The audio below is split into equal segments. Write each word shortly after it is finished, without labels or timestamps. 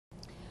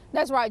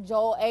That's right,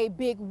 Joel. A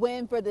big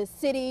win for the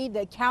city,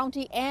 the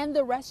county, and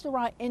the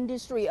restaurant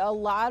industry. A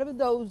lot of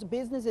those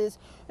businesses,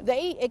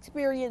 they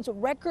experienced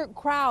record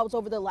crowds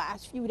over the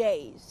last few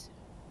days.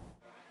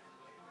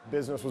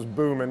 Business was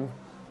booming,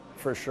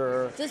 for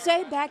sure. To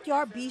say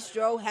Backyard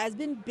Bistro has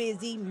been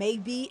busy may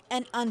be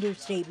an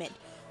understatement.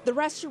 The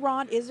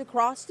restaurant is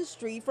across the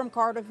street from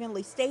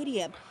Carter-Finley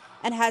Stadium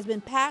and has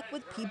been packed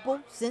with people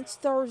since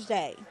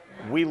Thursday.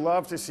 We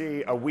love to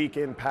see a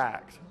weekend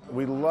packed.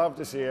 We love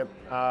to see it.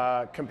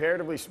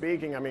 Comparatively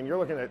speaking, I mean, you're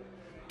looking at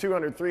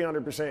 200,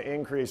 300%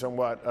 increase on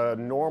what a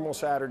normal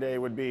Saturday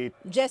would be.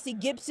 Jesse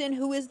Gibson,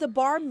 who is the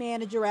bar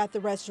manager at the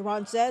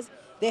restaurant, says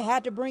they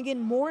had to bring in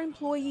more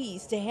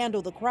employees to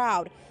handle the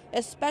crowd,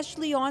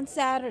 especially on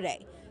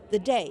Saturday, the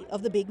day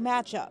of the big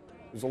matchup.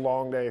 It was a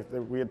long day.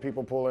 We had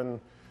people pulling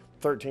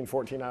 13,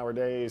 14-hour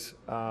days,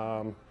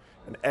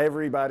 and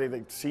everybody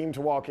that seemed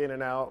to walk in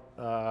and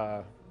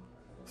out,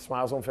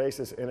 smiles on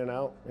faces, in and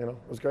out, you know,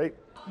 it was great.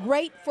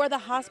 Great for the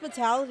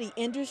hospitality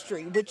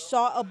industry, which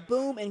saw a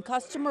boom in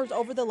customers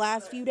over the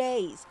last few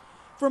days.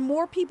 For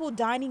more people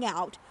dining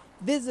out,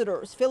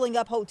 visitors filling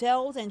up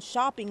hotels and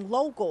shopping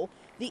local,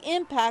 the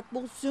impact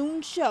will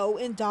soon show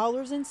in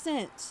dollars and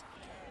cents.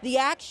 The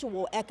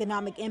actual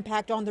economic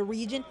impact on the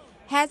region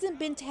hasn't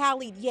been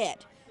tallied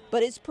yet,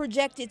 but it's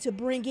projected to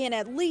bring in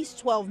at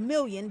least $12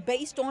 million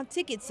based on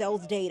ticket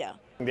sales data.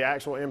 The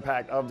actual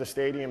impact of the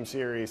Stadium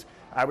Series,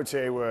 I would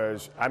say,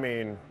 was, I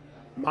mean,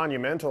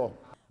 monumental.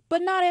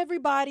 But not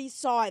everybody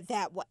saw it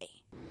that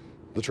way.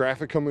 The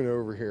traffic coming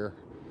over here,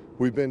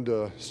 we've been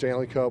to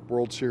Stanley Cup,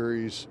 World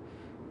Series,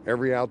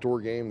 every outdoor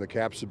game the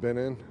Caps have been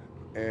in,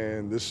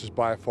 and this is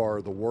by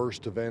far the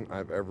worst event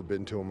I've ever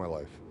been to in my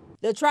life.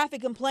 The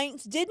traffic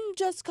complaints didn't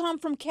just come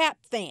from Cap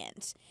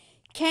fans.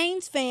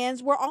 Canes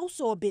fans were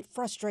also a bit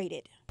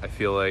frustrated. I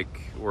feel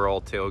like we're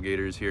all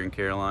tailgaters here in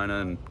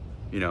Carolina, and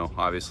you know,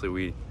 obviously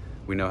we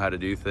know how to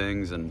do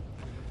things, and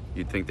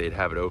you'd think they'd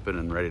have it open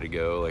and ready to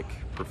go like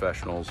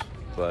professionals,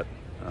 but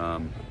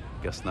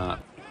guess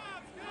not.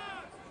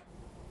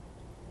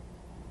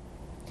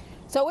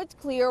 So it's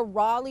clear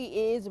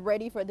Raleigh is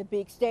ready for the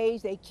big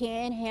stage. They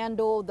can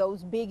handle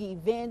those big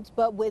events,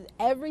 but with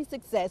every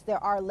success,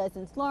 there are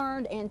lessons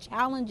learned and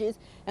challenges.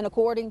 And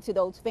according to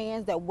those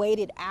fans that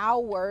waited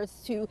hours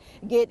to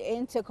get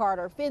into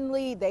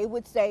Carter-Finley, they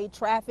would say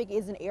traffic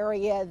is an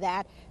area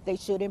that they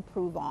should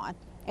improve on.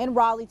 In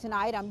Raleigh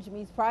tonight, I'm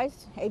Jamise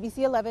Price, ABC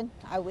 11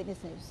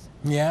 Eyewitness News.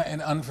 Yeah,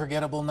 an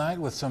unforgettable night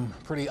with some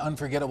pretty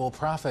unforgettable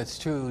profits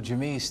too.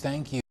 Jamise,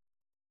 thank you.